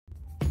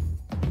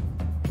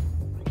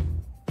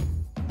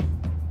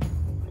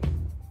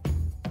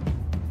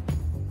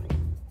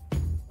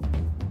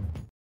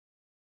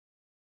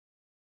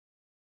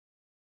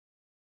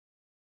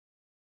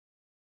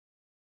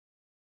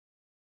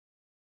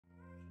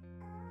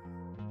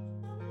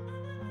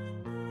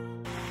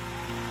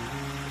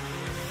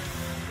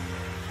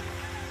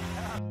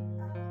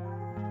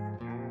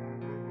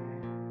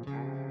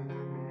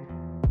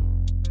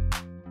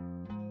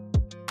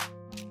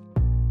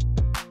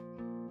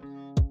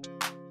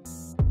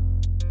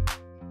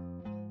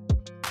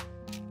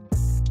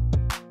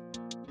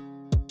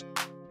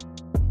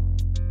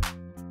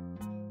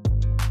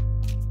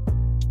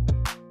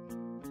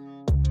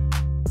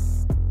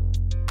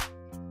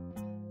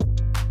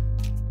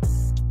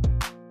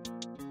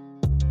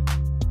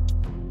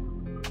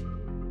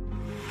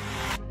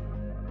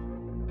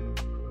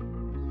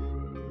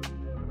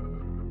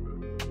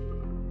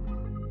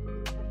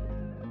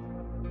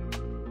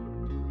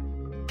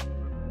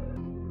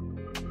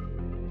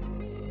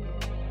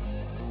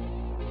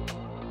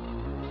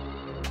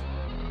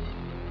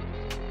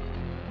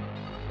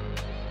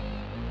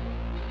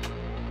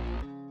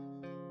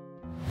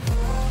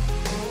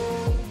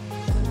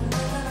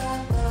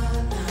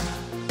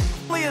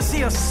Is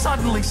he a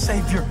suddenly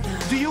Savior?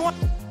 Do you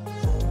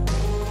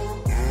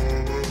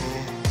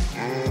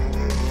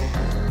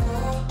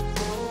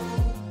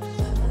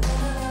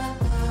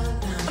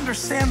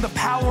understand the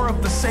power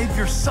of the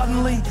Savior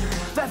suddenly?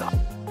 That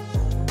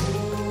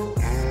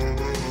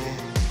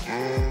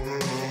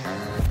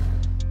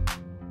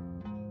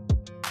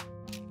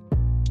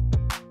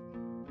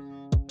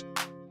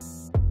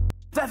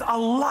a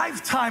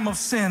lifetime of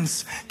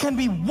sins can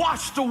be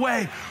washed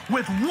away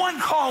with one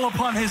call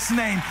upon his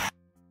name.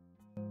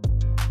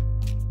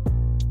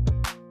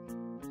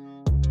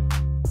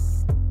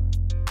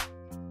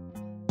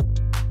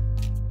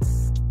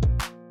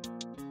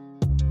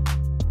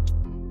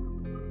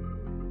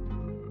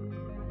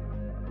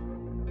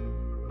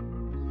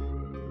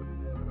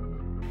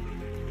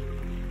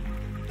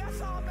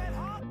 That's all, man,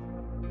 huh?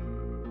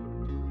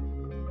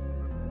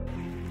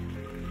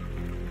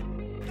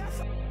 That's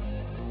all.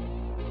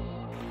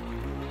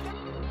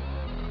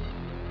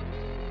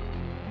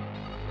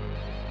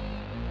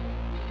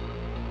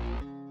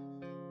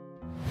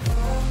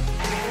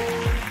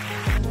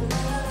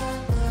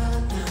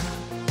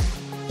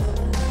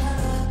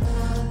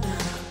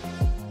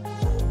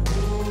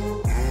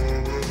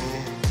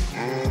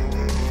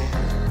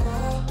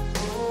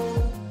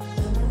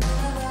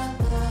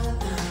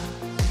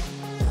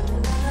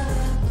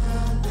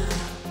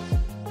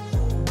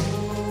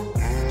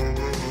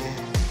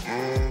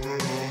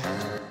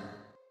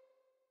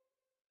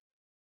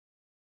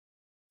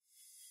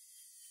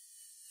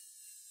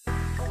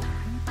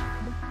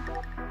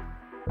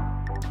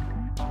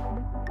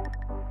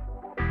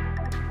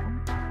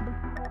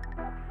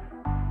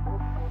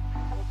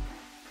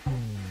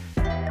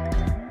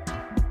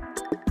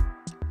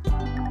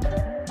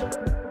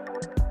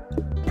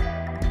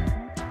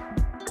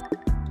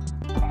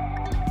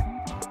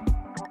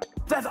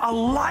 That a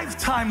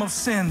lifetime of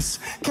sins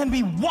can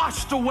be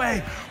washed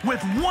away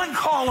with one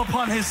call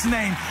upon his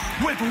name,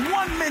 with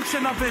one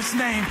mention of his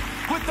name,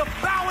 with the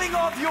bowing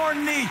of your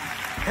knee.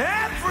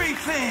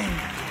 Everything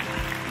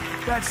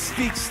that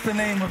speaks the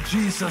name of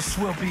Jesus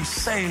will be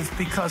saved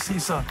because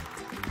he's a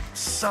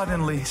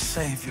suddenly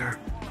Savior.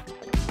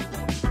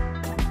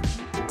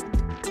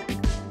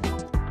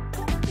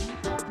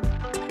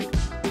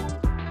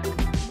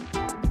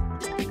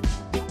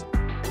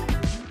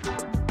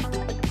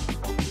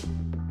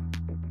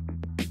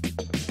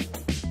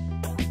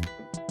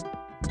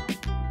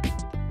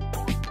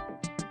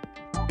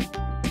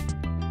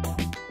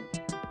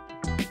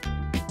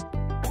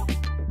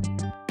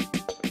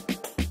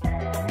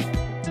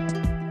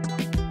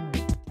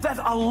 That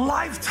a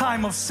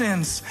lifetime of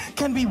sins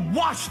can be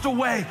washed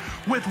away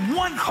with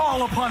one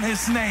call upon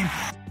his name.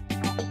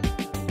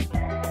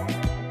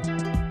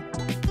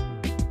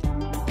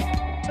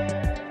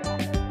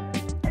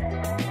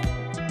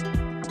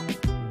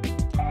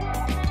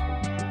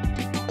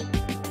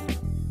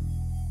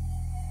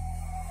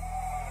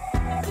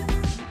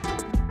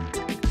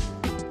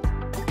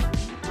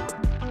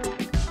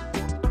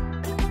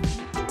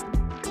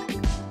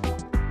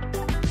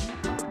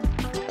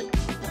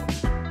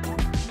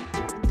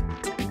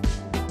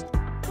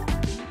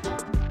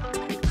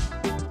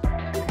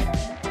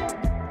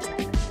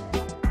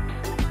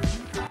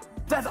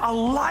 That a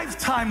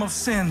lifetime of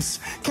sins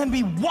can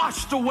be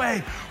washed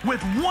away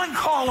with one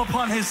call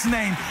upon his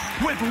name,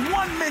 with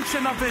one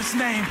mention of his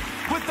name,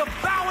 with the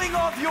bowing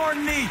of your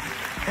knee.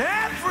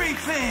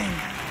 Everything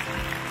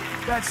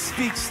that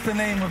speaks the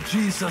name of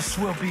Jesus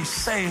will be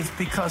saved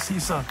because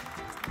he's a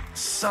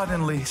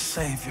suddenly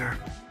Savior.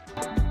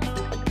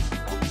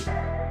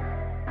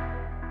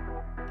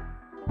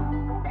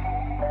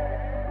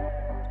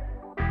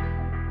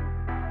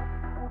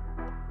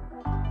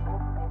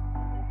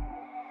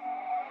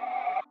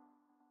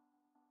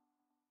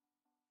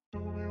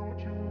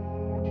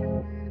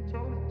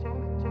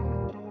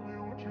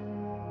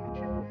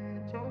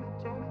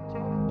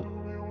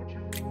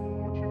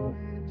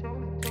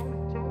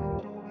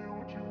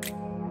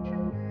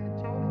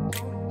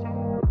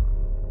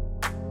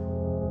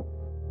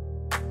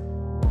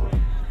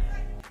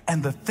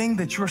 And the thing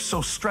that you're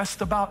so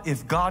stressed about,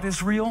 if God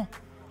is real,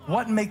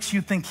 what makes you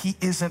think he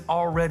isn't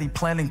already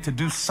planning to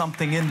do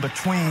something in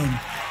between?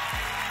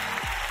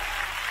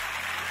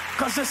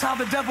 Because that's how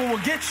the devil will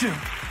get you.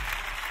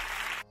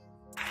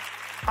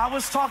 I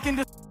was talking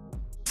to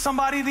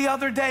somebody the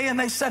other day and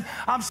they said,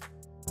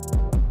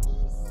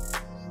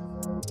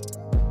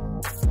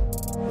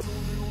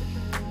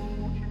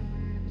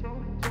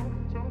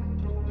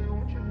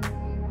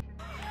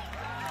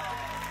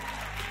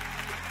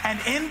 and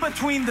in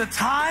between the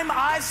time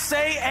I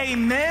say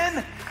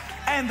amen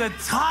and the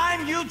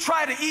time you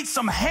try to eat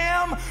some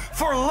ham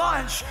for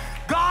lunch,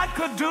 God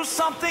could do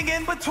something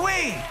in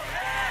between.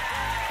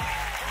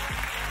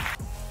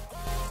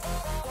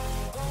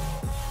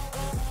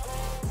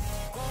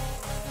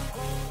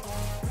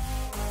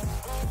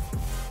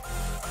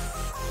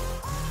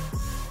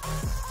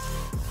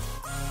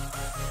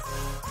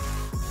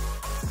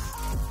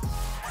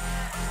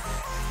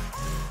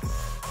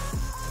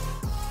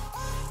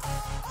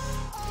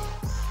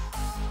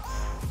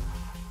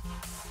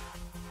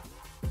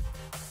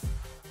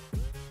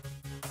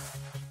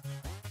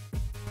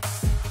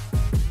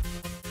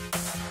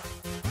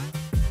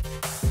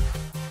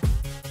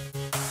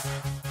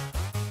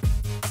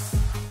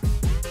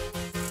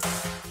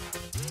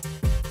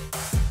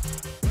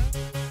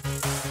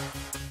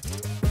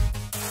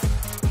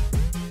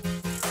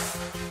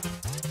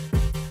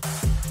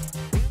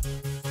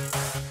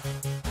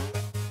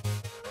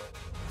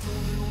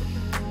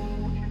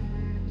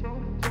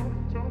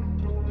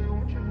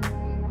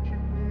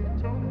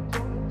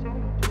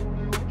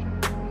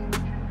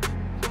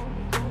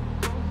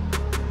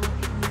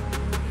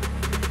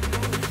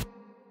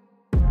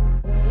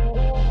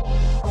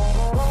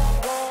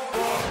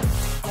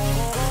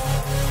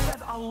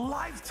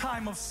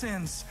 of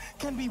sins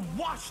can be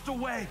washed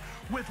away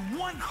with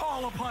one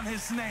call upon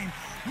his name,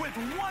 with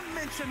one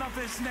mention of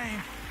his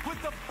name,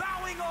 with the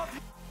bowing of